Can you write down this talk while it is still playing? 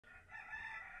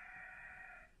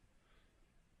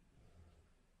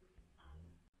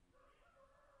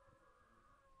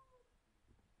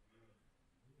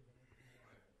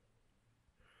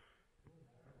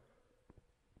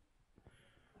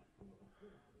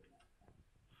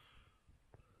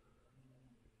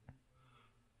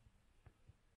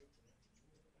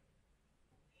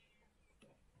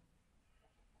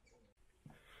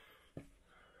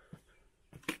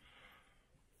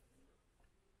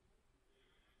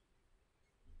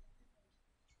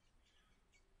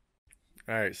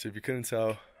Alright, so if you couldn't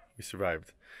tell, we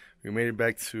survived. We made it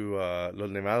back to Los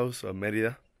Nevados of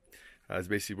Mérida. It's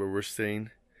basically where we're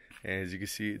staying. And as you can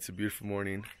see, it's a beautiful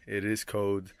morning. It is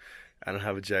cold. I don't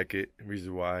have a jacket.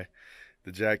 Reason why.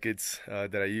 The jackets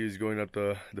that I use going up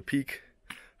the Pico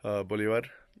Bolivar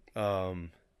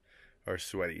are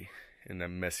sweaty and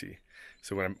I'm messy.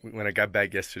 So when I got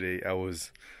back yesterday, I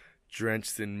was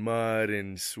drenched in mud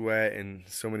and sweat and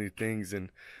so many things,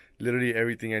 and literally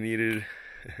everything I needed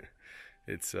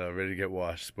it's ready to get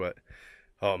washed. But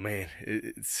oh man,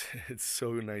 it's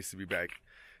so nice to be back.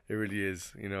 It really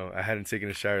is. You know, I hadn't taken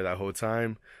a shower that whole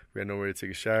time. We had nowhere to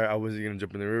take a shower. I wasn't gonna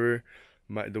jump in the river.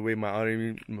 The way my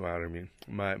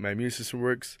immune system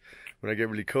works, when I get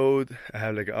really cold, I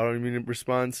have like an autoimmune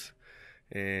response,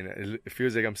 and it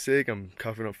feels like I'm sick. I'm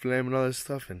coughing up phlegm and all this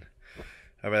stuff, and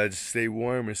I'd rather just stay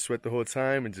warm and sweat the whole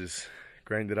time and just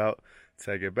grind it out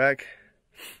till I get back.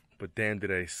 But damn,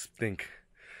 did I stink.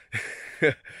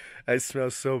 I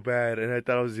smell so bad, and I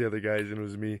thought it was the other guys and it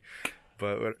was me,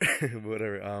 but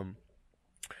whatever.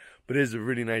 But it is a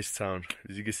really nice town.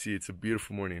 As you can see, it's a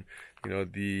beautiful morning. You know,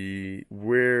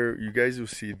 where you guys will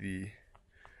see the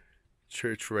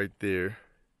church right there,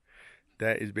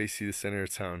 that is basically the center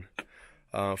of town.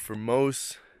 For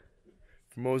most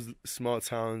small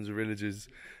towns or villages,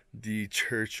 the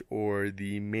church or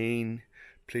the main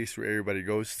place where everybody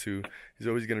goes to is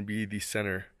always going to be the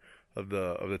center of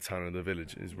the town or the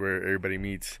village, is where everybody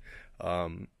meets.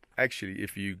 Actually,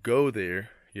 if you go there,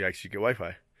 you actually get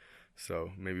Wi-Fi.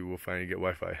 So maybe we'll finally get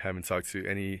Wi-Fi. Haven't talked to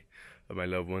any of my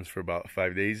loved ones for about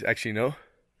 5 days. Actually, no,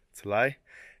 it's a lie.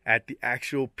 At the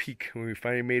actual peak, when we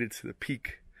finally made it to the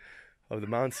peak of the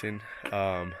mountain,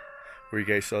 where you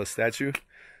guys saw the statue,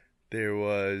 there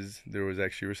was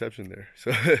actually a reception there.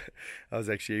 So I was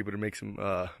actually able to make some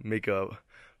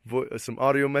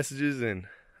audio messages, and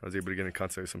I was able to get in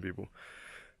contact with some people.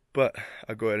 But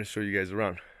I'll go ahead and show you guys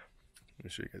around. Let me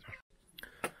show you guys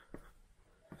around.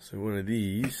 So one of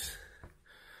these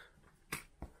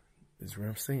is where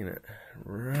I'm staying at,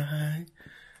 right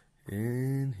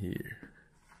in here.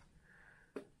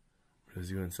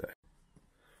 Let's go inside.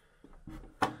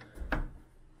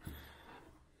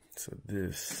 So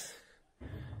this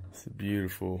is a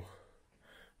beautiful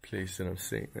place that I'm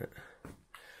staying at.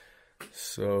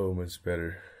 So much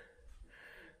better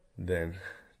than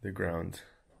the ground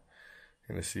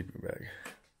and a sleeping bag.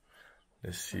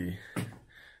 Let's see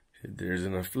if there's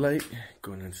enough light.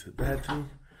 Going into the bathroom.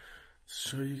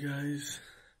 Show you guys.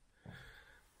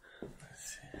 Let's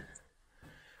see.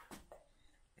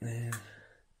 And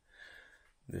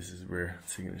this is where I'm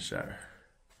taking a shower.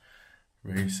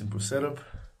 Very simple setup.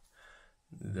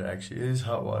 There actually is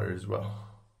hot water as well.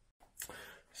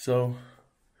 So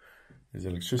there's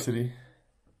electricity.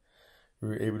 We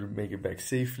were able to make it back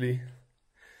safely.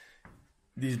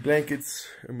 These blankets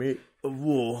are made of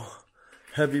wool,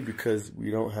 heavy because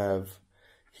we don't have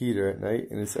heater at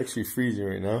night, and it's actually freezing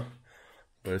right now,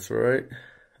 but it's alright.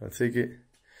 I'll take it.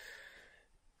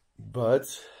 But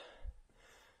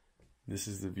this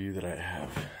is the view that I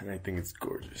have, and I think it's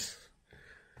gorgeous.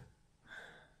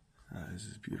 This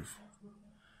is beautiful.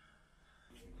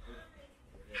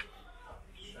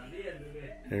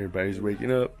 Everybody's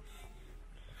waking up.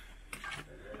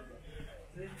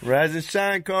 Rise and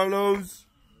shine, Carlos.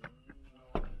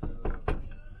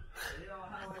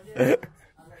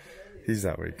 He's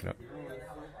not waking up.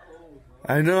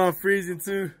 I know, I'm freezing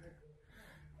too.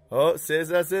 Oh,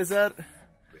 César.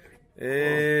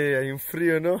 Hay un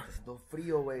frío, ¿no? Estoy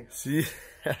frío, güey. Sí.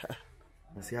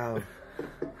 Demasiado.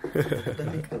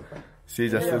 Sí,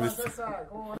 ya estoy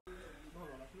listo.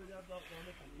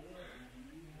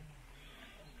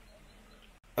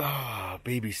 Ah,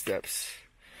 baby steps.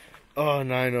 Oh,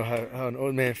 now I know how an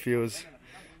old man feels.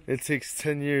 It takes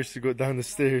 10 years to go down the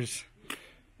stairs.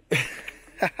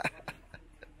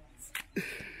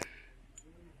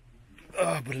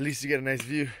 Oh, but at least you get a nice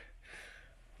view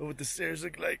of what the stairs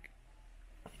look like.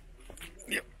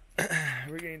 Yep.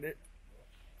 We're getting there.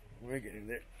 We're getting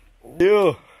there.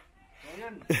 Yo.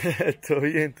 Todo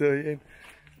bien, todo bien.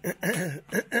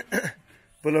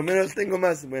 Por lo menos tengo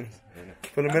más, bueno,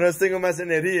 por lo menos tengo más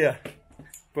energía.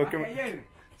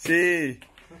 Sí.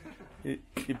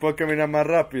 Y puedo caminar más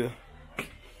rápido.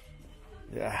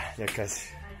 Ya casi.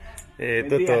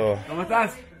 Toto. ¿Cómo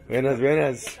estás?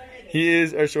 Buenas. He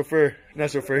is our chauffeur.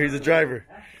 Not chauffeur, he's a driver.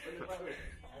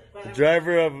 The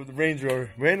driver of the Range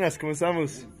Rover. Buenas, ¿cómo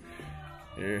estamos?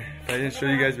 Here. If I didn't show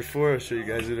you guys before, I'll show you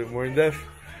guys a little more in depth.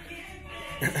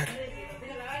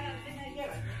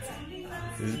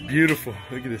 This is beautiful.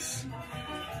 Look at this.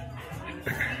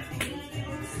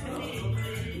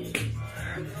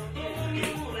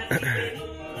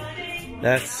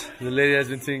 That's the lady that's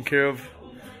been taking care of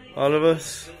all of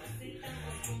us.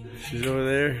 She's over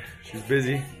there. She's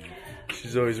busy.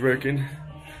 She's always working.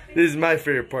 This is my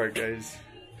favorite part, guys.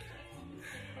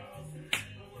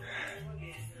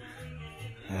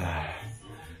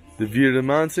 The view of the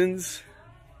mountains.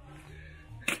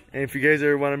 And if you guys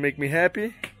ever want to make me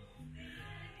happy,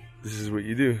 this is what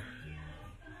you do.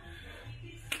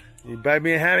 You buy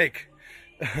me a hammock.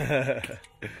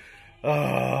 Oh,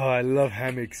 I love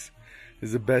hammocks.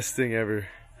 It's the best thing ever.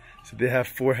 So they have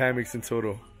 4 hammocks in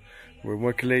total, where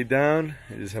one can lay down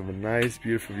and just have a nice,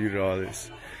 beautiful view to all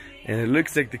this. And it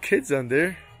looks like the kids on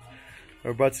there are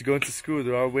about to go into school.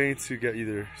 They're all waiting to get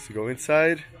either to go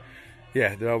inside.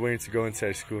 Yeah, they're all waiting to go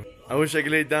inside school. I wish I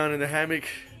could lay down in the hammock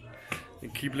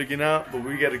and keep looking out, but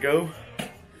we gotta go.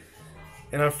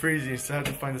 And I'm freezing, so I have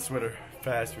to find a sweater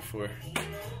fast before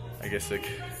I get sick.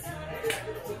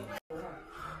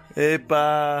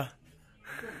 Epa!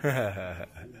 So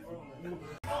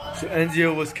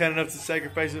Enzio was kind enough to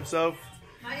sacrifice himself.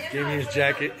 Gave me his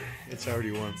jacket. It's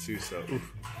already warm too, so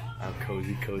oof, I'm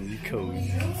cozy, cozy,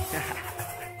 cozy.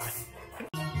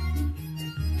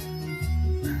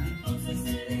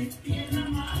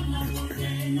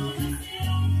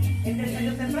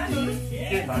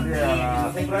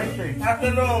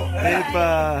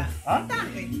 Epa!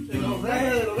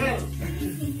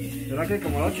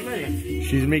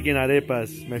 She's making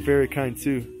arepas, my favorite kind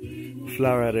too.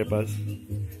 Flour arepas.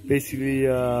 Basically,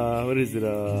 what is it?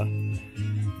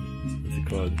 What's it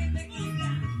called?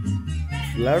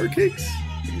 Flour cakes? I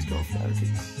think it's called flour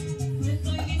cakes.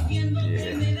 Yeah.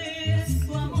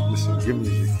 Listen, give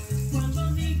me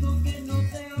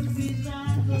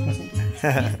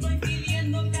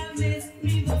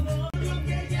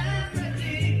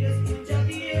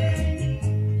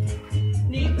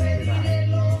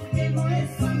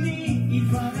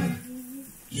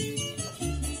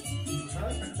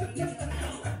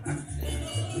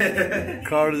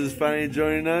Carlos is finally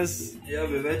joining us. Yeah,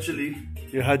 but eventually.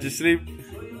 Yeah, how'd you sleep?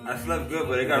 I slept good,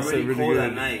 but it got really cold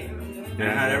at night. And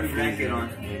I had every blanket on.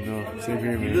 I know, same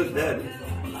here, man. You look dead.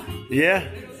 Yeah,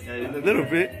 Yeah, a little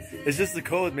bit. It's just the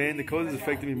cold, man. The cold is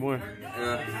affecting me more.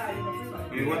 Yeah.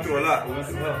 We went through a lot. We went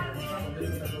through hell.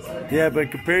 Yeah, but in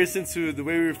comparison to the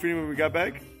way we were feeling when we got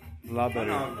back, a lot better.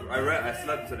 No, I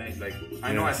slept today. Like,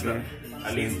 I know I slept.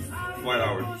 At least 5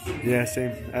 hours. Yeah,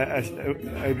 same.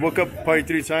 I woke up probably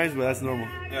 3 times, but that's normal.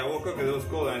 Yeah, I woke up because it was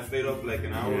cold and I stayed up like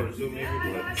an hour or 2 maybe.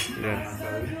 But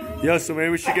yeah. Yo, so maybe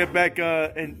we should get back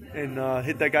and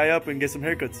hit that guy up and get some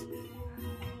haircuts.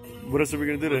 What else are we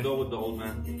gonna do today? Go with the old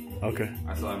man. Okay.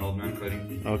 I saw an old man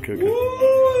cutting. Okay.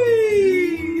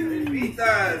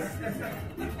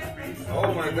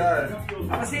 Oh my god.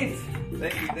 Have a seat.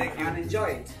 Thank you. And enjoy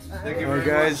it. Thank you. Alright,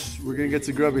 guys, we're gonna get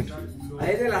to grubbing.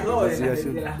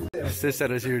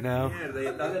 Cesar is here now.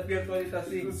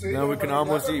 Now we can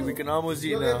almost eat. We can almost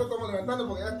eat now.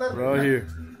 We're all here.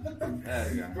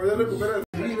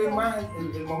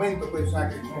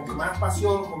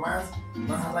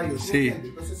 Sí,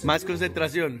 más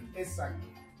concentración. Exacto.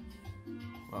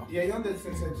 Y ahí es donde se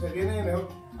viene mejor.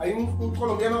 Hay un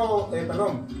colombiano,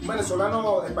 perdón, un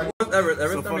venezolano español. So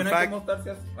fun fact,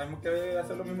 ¿Hay que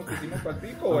hacer lo mismo que hicimos para el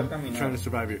pico o el camino? trying to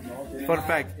survive here. Fun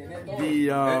fact, the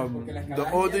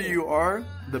older you are,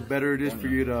 the better it is for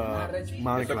you to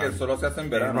mountain Eso que climb. solo se hace en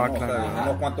verano, rock ¿no? O sea, climbing.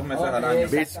 unos cuantos meses al año.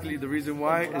 Basically, the reason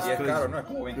why is Y es caro, because ¿no? Es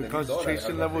como the $20,000.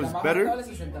 concentration level is better.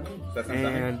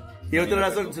 And, y otra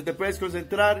razón, se te puedes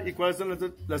concentrar. ¿Y cuáles son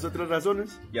las otras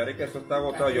razones? Y ahora que eso está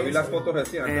agotado, yo vi las fotos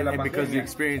recién antes de la And because you pandemia.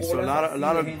 experience so a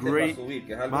lot of great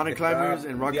mountain climbers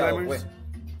and rock climbers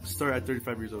start at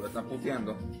 35 years old. Están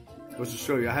puteando. Let's just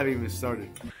show you. I haven't even started.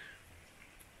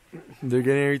 They're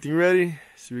getting everything ready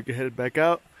so we can head back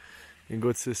out and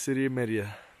go to the city of Mérida.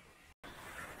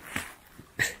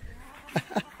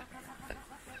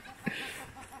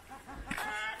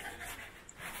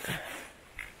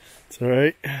 It's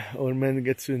alright. Old men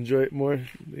get to enjoy it more.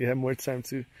 They have more time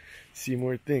to see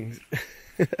more things.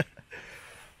 And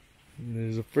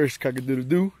there's the first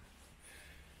cock-a-doodle-doo.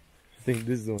 I think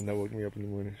this is the one that woke me up in the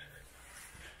morning.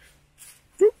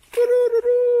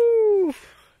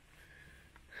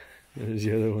 There's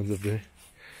the other ones up there.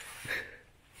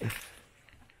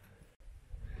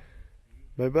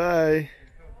 Bye bye.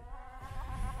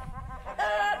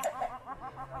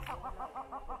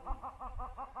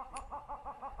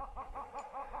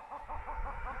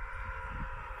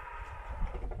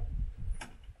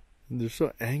 They're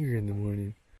so angry in the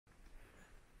morning.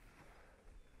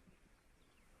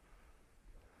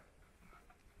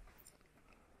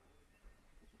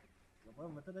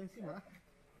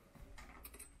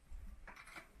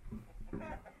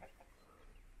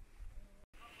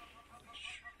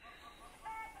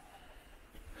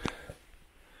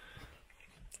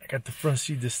 got the front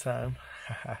seat this time.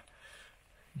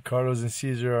 Carlos and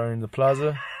Caesar are in the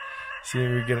plaza.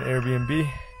 Seeing if we get an Airbnb.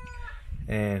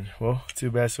 And, well,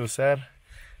 too bad, so sad.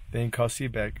 They ain't call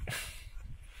seat back.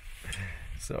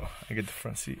 So, I get the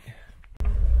front seat.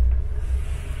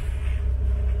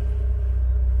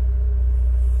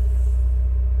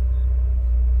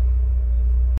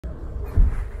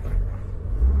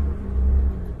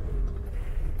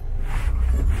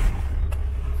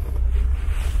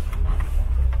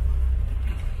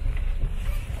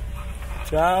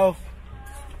 Ciao.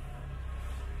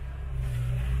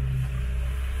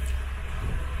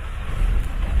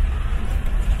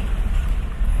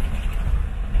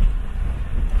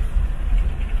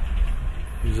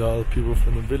 These are all the people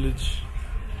from the village.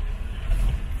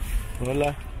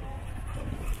 Hola.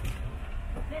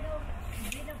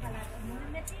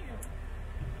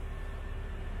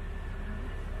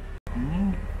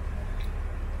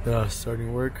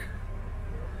 Starting work.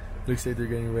 Looks like they're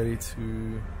getting ready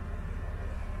to.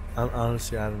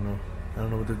 Honestly, I don't know. I don't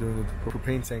know what they're doing with the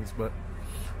propane tanks, but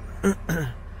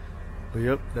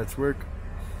yep, that's work.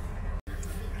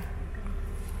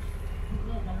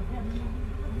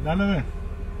 You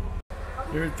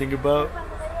ever think about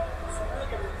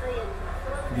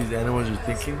these animals are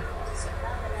thinking?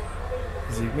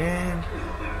 He's like, man,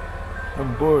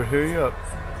 I'm bored. Hurry up.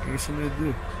 Give me something to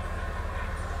do.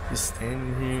 Just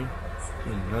standing here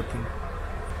doing nothing.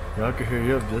 Y'all can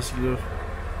hurry up just a little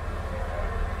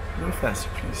faster,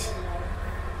 please.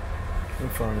 I'm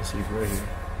falling asleep right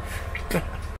here.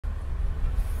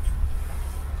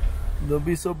 Don't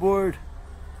be so bored.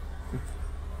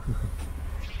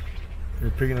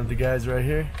 We're picking up the guys right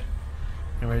here.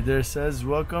 And right there it says,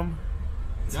 welcome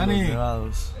to Los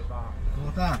Nevados.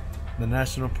 The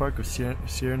National Park of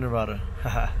Sierra Nevada.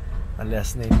 Haha. My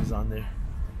last name is on there.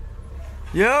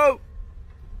 Yo!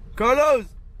 Carlos!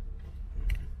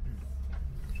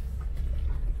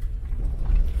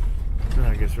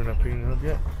 I guess we're not picking it up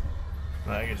yet.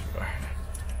 Well, I guess we are.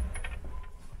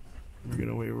 We're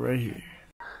gonna wait right here.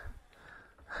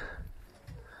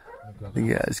 The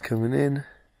guys coming in.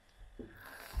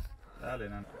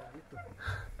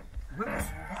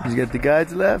 He's got the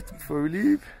guides left before we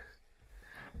leave.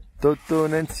 Toto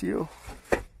and Encio.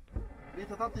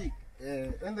 Listo, Tati.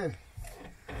 Ender.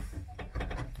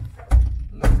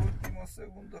 Los últimos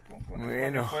segundos con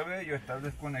Bueno. fue bello estar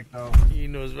desconectado. Y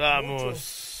nos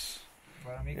vamos.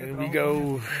 Para mí que Here we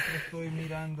go. estoy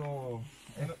mirando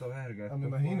esto, verga. Me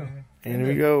imagino. And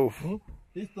we go.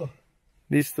 Listo.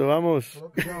 Listo, vamos.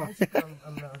 Solo que ya música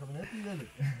a la camioneta y dale.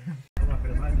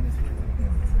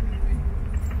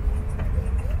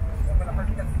 ¿La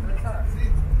práctica sincronizada? Sí.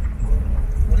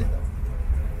 Ahorita.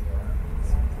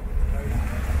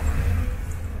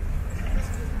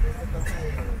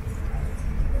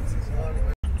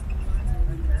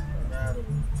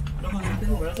 ¿No conseguiste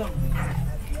el corazón?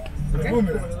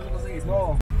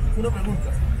 No. Una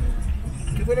pregunta.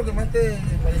 ¿Qué fue lo que más te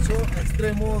pareció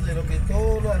extremo de lo que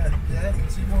todas las actividades que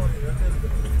hicimos a nivel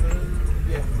del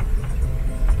viaje?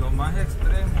 Lo más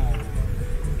extremo.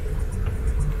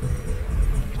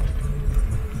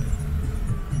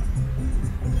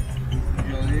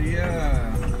 Yo diría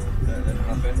el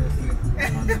papel de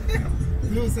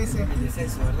Tú, César. El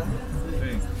descenso, ¿verdad?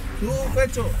 Sí. Tú,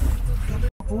 Pecho.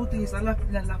 Puedo utilizar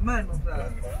las manos.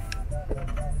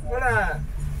 Hola.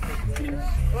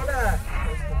 Hola.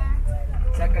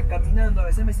 O sea, caminando a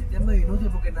veces me sentía medio inútil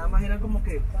porque nada más era como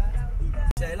que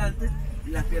hacia adelante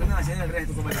y las piernas hacían el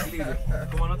resto, como el equilibrio,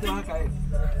 como no te vas a caer.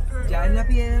 Ya en la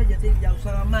piedra ya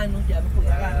usaba manos, ya me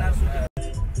podía agarrar, soltar.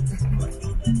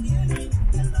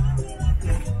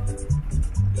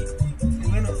 Y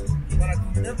bueno, para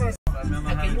culminar,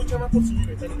 aquí hay mucho más por subir.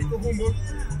 Está el Pico Humboldt,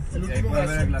 el último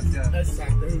glaciar.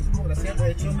 Exacto, el último glaciar.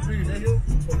 De hecho, es un privilegio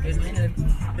porque imagínate,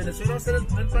 Venezuela va a ser el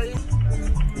primer país.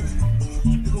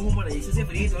 Pico Bolívar, ahí hice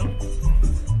frío, ¿no?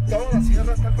 Todas las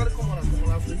sierras tal cual como la subimos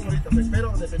ahorita,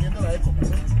 pero dependiendo de la época, ¿no?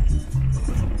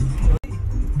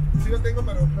 Sí lo tengo,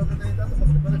 pero no te tengo tanto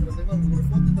porque recuerda que lo tengo en una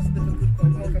foto, entonces tengo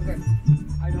que cargar.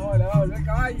 Ay no, le va a volver el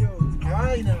caballo. ¡Qué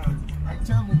vaina! ¡Ay,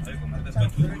 chamo! El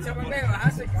chamo me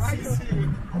bajaste el caballo.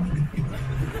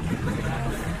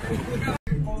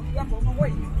 Con unos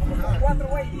güeyes, como 4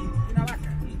 güeyes y una vaca.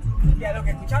 Y a lo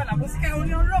que escuchaba la música de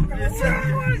Unión Loca.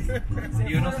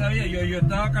 Yo no sabía, yo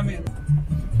estaba caminando.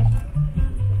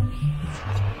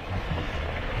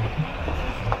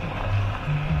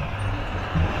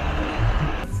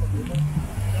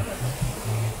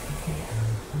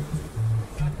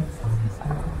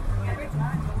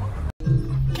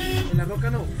 En la roca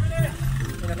no.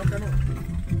 En la roca no.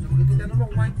 Porque quitando los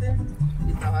guantes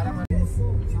y trabajar a mano.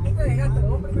 Si tú te dejaste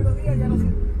los 2 primeros días, ya no sé.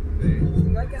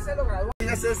 hay que hacerlo gradual.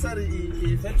 César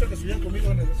y Fecho que subían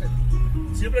conmigo en el descenso.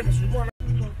 Siempre que subimos a la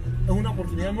es una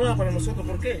oportunidad nueva para nosotros.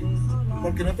 ¿Por qué?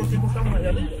 Porque nosotros siempre estamos allá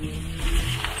arriba.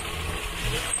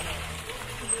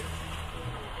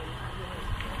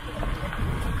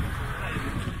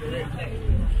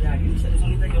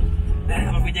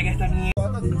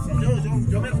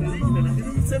 Yo me atreví, me metí en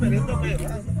un semerendo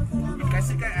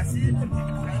casi así porque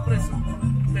caí preso,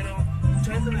 pero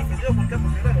mucha gente me defendió. ¿Por qué?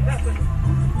 Porque era verdad, pues.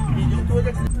 Y yo tuve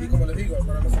que, y como les digo,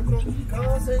 para nosotros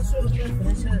cada ascenso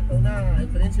es una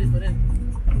experiencia diferente,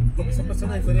 porque son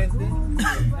personas diferentes.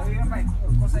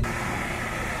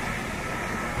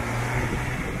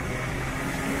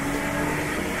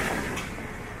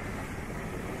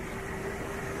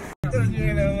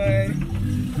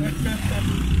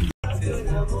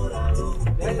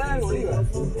 ¿Ya están en Bolívar?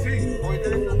 Sí, hoy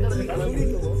tenemos una tarjeta.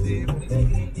 Sí,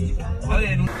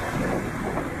 Oye,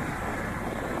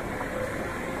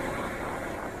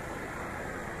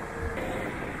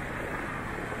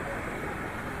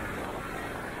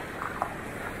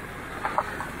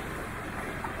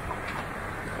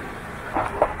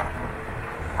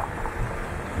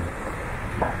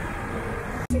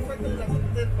 eso fue con la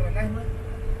muerte del Paraná.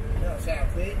 O sea,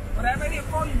 fue... para medio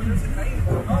pollo me lo hice caer.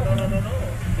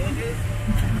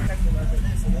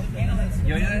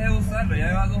 Yo ya dejé de usarlo, ya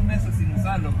lleva 2 meses sin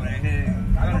usarlo, pero es que,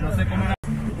 bueno, no sé cómo...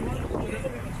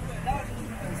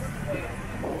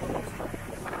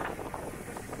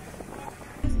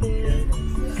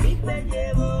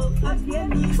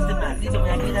 Este maldito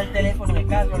me quita el teléfono, me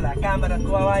cargo, la cámara,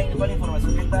 toda vaina, toda la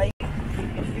información que está ahí.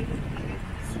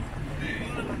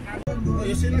 No,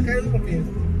 yo sí la caigo porque,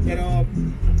 pero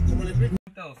como le explico.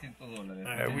 $200.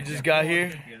 Alright, we just got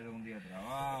here.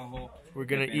 We're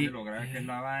gonna eat. I don't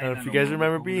know if you guys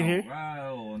remember being here. We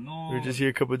were just here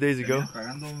a couple of days ago.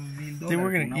 I think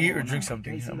we're gonna eat or drink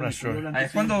something. I'm not sure.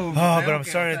 Oh, but I'm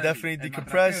starting to definitely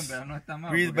decompress,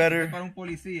 breathe better, and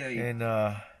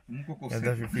I'm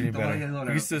definitely feeling better. You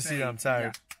can still see that I'm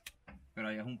tired.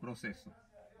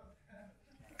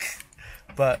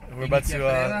 But we're about to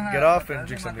get off and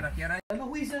drink something.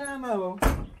 No hice nada más, bro.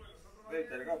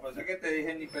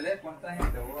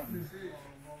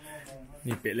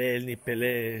 Ni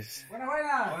pelees.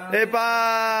 Buena.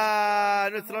 ¡Epa!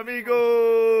 ¡Nuestro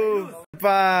amigo!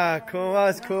 ¡Epa! ¿Cómo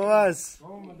vas?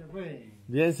 ¿Cómo te fue?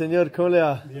 Bien, señor, ¿cómo le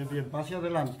va? Bien, pase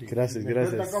adelante. Gracias.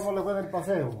 ¿Cómo le fue del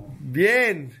paseo?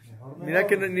 Bien. Mira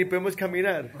que ni podemos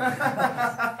caminar.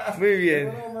 Muy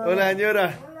bien. Hola,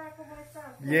 señora.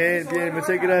 Bien,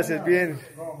 muchas gracias, bien.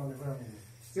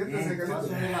 Siéntese que no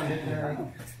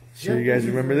So you guys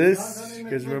remember this? You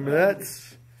guys remember that?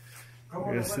 We're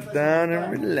gonna sit down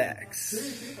and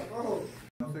relax.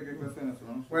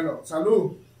 Bueno,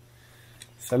 salud.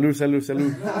 Salud.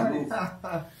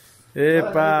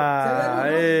 ¡Epa!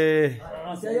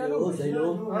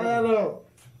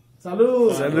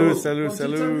 Salud.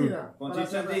 Con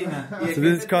chichandina. So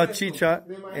this is called chicha,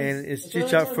 and it's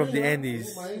chicha from the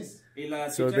Andes.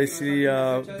 So basically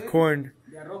corn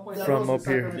from up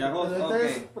here.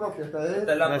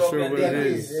 Not sure what it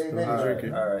is.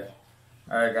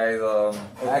 Alright guys, I was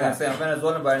gonna say I'm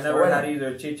Venezuelan, but I never had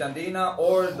either chichandina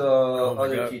or the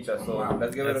other chicha, so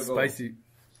let's give it a go. Spicy.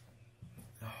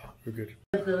 Oh, we're good.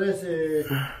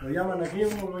 Lo llaman aquí,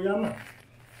 uno lo llama,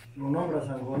 lo nombra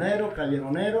sangonero,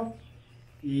 callejonero,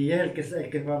 y es el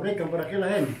que fabrican por aquí la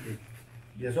gente.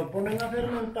 Y eso ponen a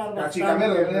fermentar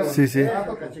bastante. Sí.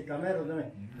 Cachicamero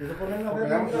también. Eso ponen a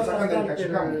fermentar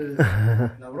bastante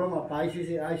la broma para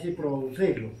ahí sí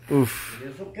producirlo. Oof. Y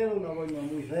eso queda una broma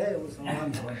muy fea.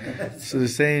 So they're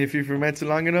saying if you ferment it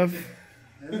long enough,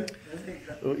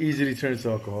 it'll easily turn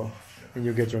to alcohol, and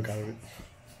you'll get drunk out of it.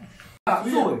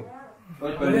 Sube.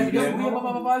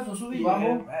 Yo subí,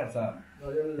 vamos.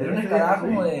 Era una escalada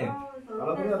como de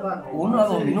 1 a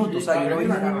 2 minutos, o sea, yo no vi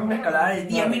una escalada de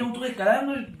 10 minutos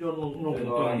escalando y yo no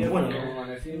bueno,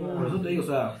 por eso te digo, o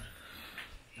sea.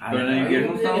 Pero en el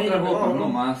invierno está otra ropa, no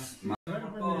más.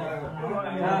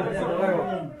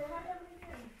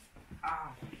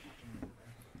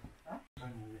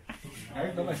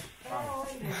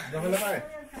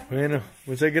 Bueno,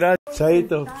 muchas gracias,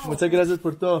 Chaito. Muchas gracias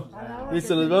por todo.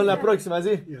 Listo, nos vemos la próxima,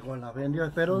 ¿sí? Y con la bendición,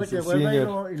 espero de que Sí, vuelvan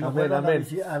señor. y nos Amén.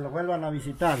 vuelvan a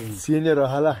visitar. Sí, señor,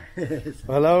 ojalá.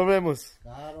 Ojalá volvemos.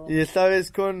 Claro. Y esta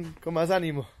vez con más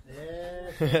ánimo.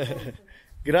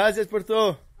 Gracias por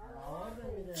todo.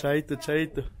 Chaito. Chao,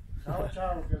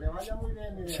 que le vaya muy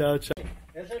bien. Mire. Chao. Ese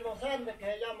es Los Andes que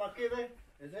se llama aquí, ¿ves?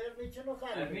 Ese es el Miche Los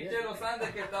Andes. El Miche de los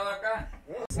Andes que estaba acá.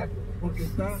 Porque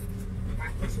está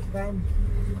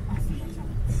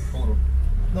oro.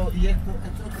 No, y esto que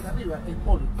está arriba es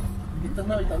poli. Esta es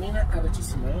una vitamina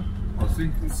arrechísima, ¿no? ¿O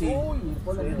sí? Sí.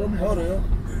 Es lo mejor, ¿eh?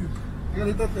 Y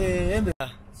ahorita te ende.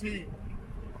 Sí,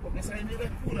 porque esa N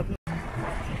es pura.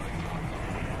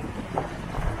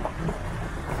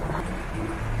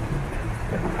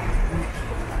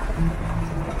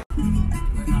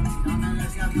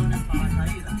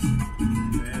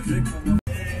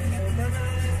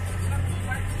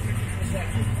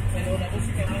 Pero la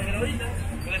música no es heroína,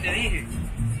 lo que te dije.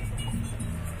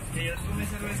 Que yo tomé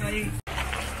cerveza ahí.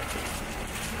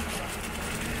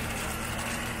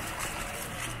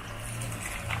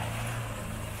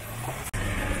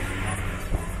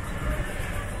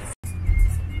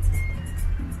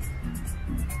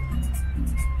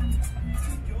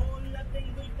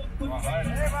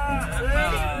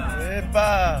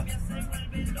 ¡Epa!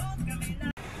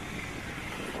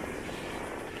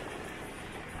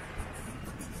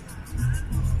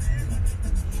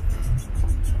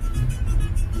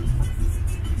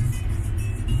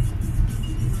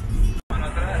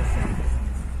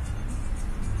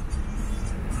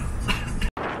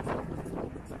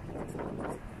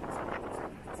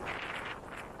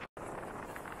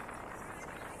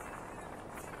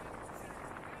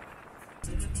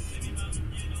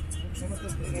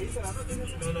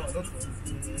 No, no, no.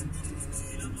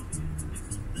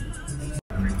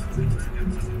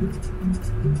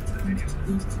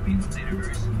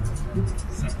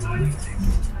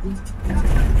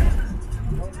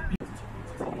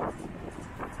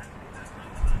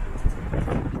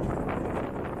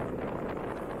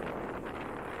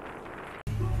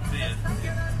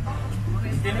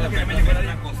 Tiene que me llegó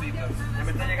la cosita. Ya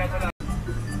me está llegando la.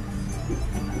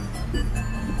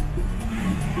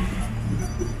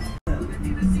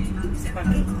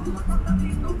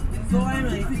 Todo hay un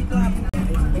edificio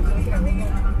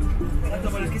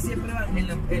pero es que siempre va en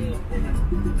las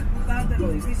puntadas de los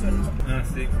edificios. Ah,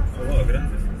 sí. Oh,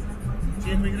 grande.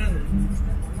 Sí, es muy grande.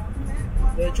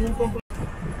 De hecho, un poco.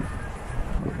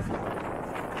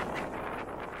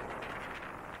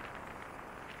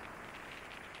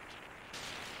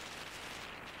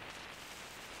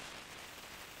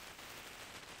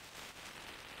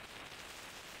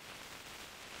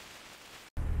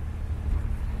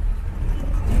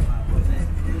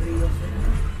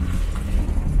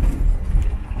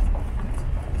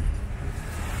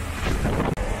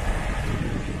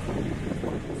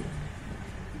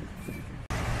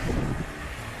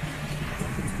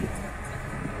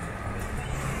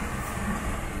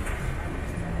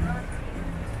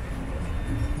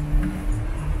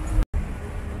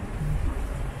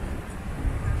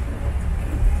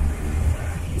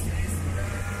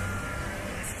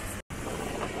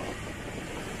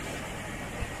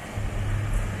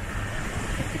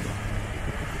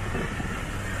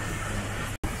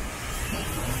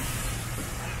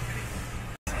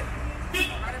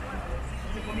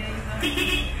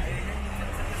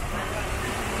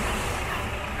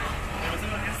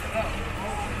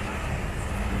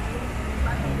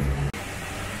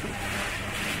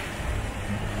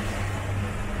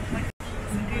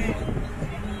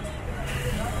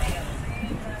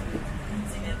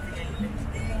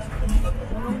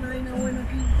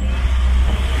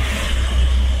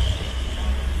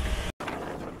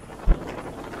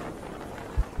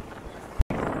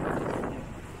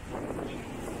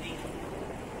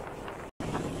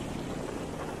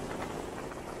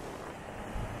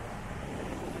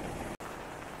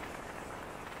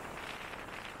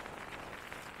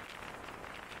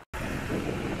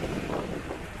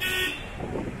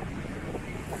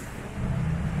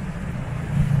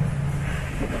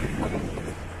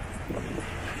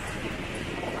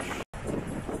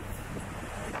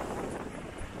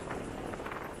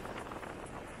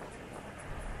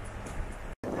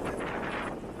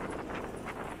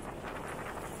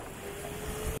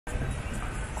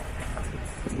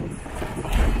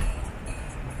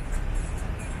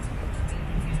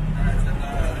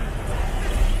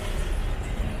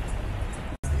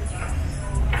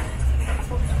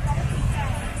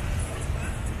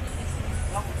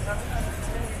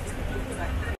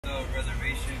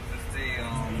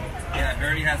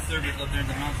 Has service up there in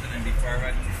the mountain, and before I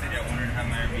arrived in the city, I wanted to have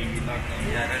my Airbnb locked down.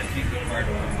 Yeah, I got to change the card.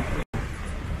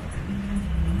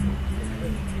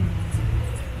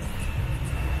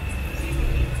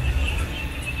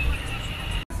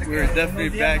 We're definitely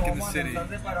back in the city,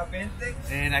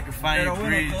 and I can finally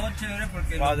breathe.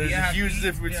 Wow, there's a huge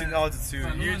difference between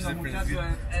altitude, huge difference.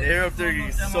 The air up there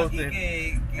gets so thin,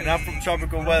 and I'm from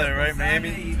tropical weather, right,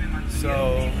 Miami?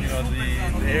 So, you know,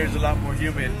 the air is a lot more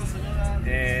humid,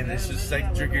 and it's just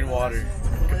like drinking water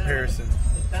in comparison.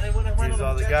 Here's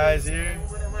all the guys here,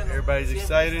 everybody's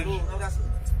excited.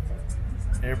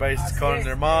 Everybody's calling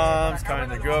their moms, calling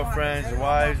their girlfriends, their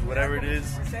wives, whatever it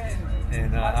is.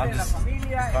 And I'm just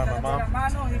calling my mom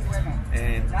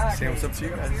and saying what's up to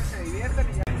you guys.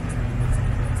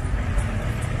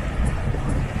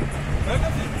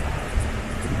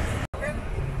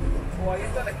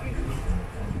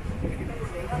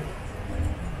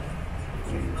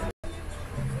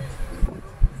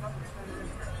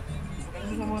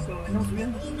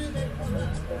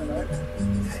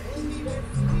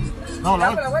 No,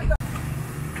 no.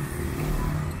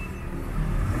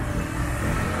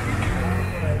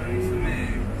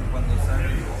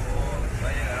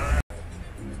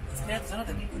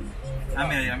 Ah,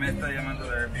 mira, ya me está llamando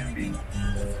de Airbnb.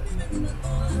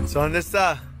 So, ¿dónde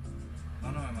está?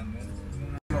 No, me mandó.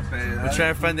 We're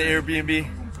trying to find the Airbnb.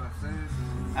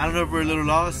 I don't know if we're a little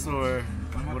lost or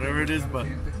whatever it is, but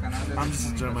I'm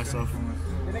just enjoying myself.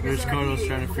 There's Carlos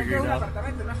trying to figure it out.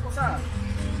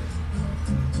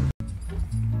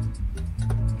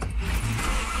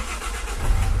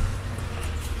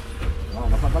 No,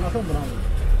 nos falta la sombra.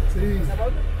 Sí.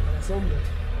 La sombra.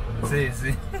 Sí,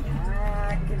 sí.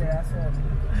 Ah, que le da sombra.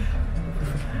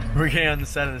 We're getting on the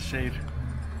side of the shade.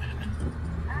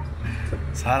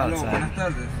 It's hot Hello, outside. buenas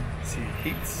tardes. See,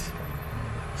 heats,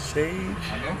 shade.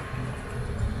 ¿Aló?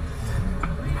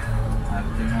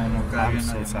 No, I'm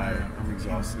so tired. I'm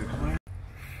exhausted.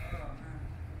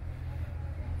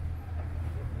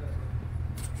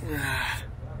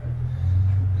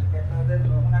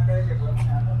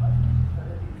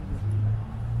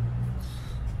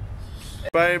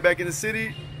 Finally back in the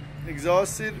city,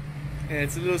 exhausted, and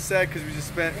it's a little sad because we just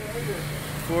spent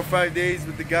 4 or 5 days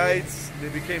with the guides. They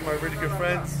became our really good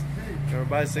friends, and we're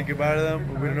about to say goodbye to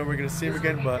them. We don't know if we're gonna see them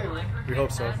again, but we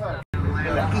hope so.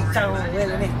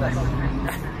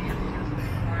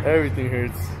 Everything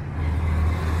hurts.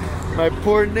 My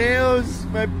poor nails,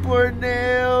 my poor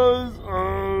nails.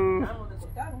 Oh.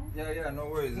 Yeah, no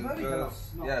worries.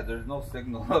 Because, yeah, there's no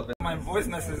signal up. My voice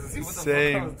message to see what the fuck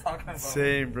I was talking about.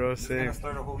 Same, bro, It's same. gonna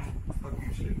start a whole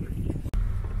fucking shit.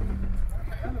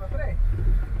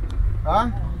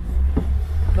 ¿Ah?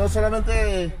 No,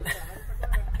 solamente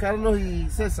Carlos y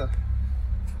César.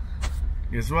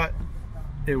 Guess what?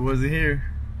 It wasn't here.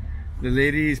 The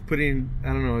lady is putting, I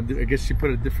don't know, I guess she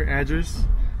put a different address,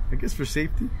 I guess for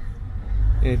safety,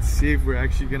 and to see if we're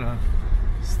actually gonna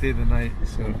stay the night.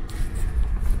 So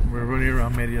we're running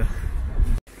around Mérida.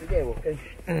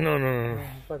 No.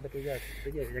 Falta que ya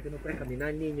que no puede caminar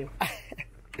el niño.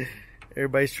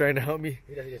 Everybody's trying to help me.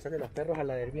 Mira, si le salen los perros a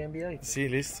la del Airbnb hoy. Sí,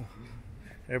 listo.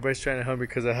 Everybody's trying to help me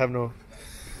because I have no,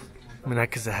 I mean, not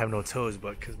because I have no toes,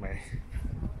 but because my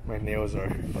nails are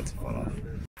about to fall off.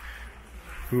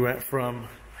 We went from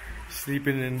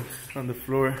sleeping on the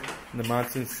floor in the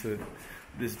mountains to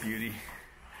this beauty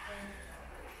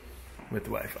with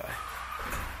Wi-Fi.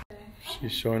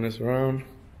 She's showing us around.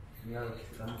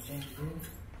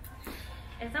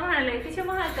 Estamos en el edificio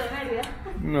más alto de Mérida.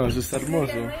 No, eso está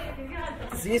hermoso.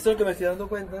 Sí, eso es lo que me estoy dando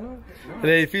cuenta, ¿no? El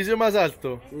edificio más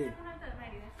alto. Sí.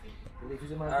 El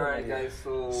edificio más alto. Alright, guys,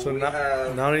 So not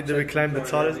only did we climb the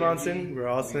tallest mountain, we're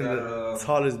also in the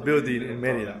tallest building in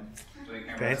Mérida.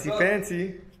 Fancy,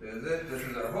 fancy. This is it. This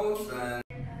is our host. And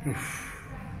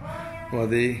While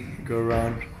they go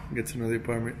around, get to know the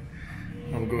apartment,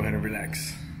 I'm gonna go ahead and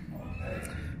relax.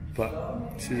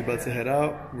 But she's about to head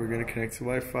out. We're gonna connect to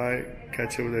Wi-Fi,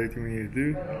 catch up with everything we need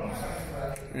to do,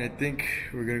 and I think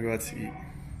we're gonna go out to eat.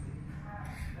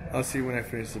 I'll see you when I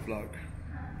finish the vlog.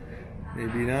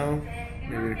 Maybe now,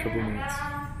 maybe in a couple minutes.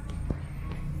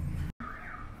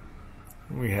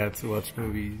 We had to watch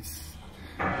movies.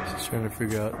 Just trying to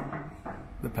figure out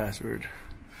the password.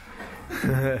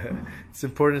 It's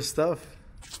important stuff.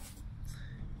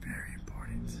 Very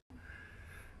important.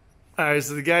 Alright,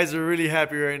 so the guys are really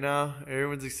happy right now.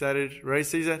 Everyone's excited. Right,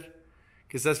 Cesar?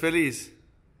 Que estás feliz?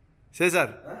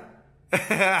 Cesar?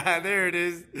 There it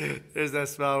is. There's that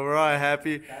smile. We're all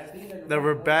happy that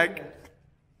we're back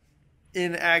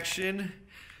in action.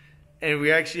 And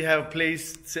we actually have a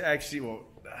place to actually, well,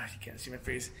 you can't see my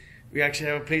face. We actually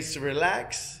have a place to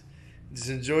relax. Just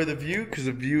enjoy the view, because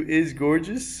the view is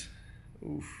gorgeous.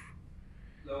 Oof.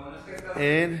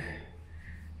 And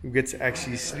we get to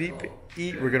actually sleep,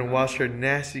 eat. We're going to wash our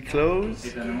nasty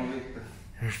clothes. And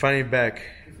we're finally back.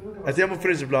 I think I'm going to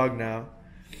finish the vlog now.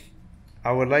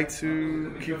 I would like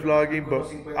to keep vlogging, but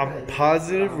I'm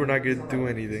positive we're not going to do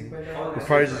anything. We're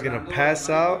probably just going to pass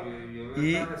out,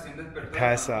 eat,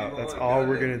 pass out. That's all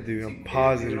we're going to do. I'm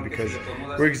positive because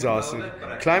we're exhausted.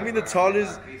 Climbing the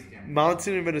tallest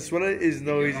mountain in Venezuela is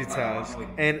no easy task.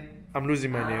 And I'm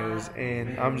losing my nails,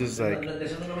 and I'm just like,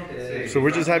 so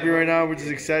we're just happy right now. We're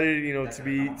just excited, you know, to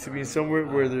be somewhere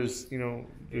where there's, you know,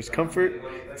 there's comfort,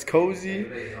 it's cozy,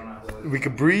 we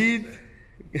could breathe,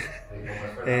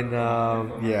 and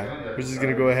yeah, we're just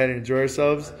gonna go ahead and enjoy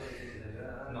ourselves.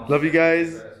 Love you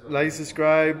guys. Like,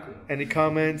 subscribe. Any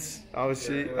comments,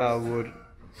 obviously, I would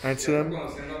answer them.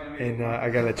 And I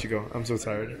gotta let you go. I'm so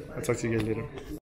tired. I'll talk to you guys later.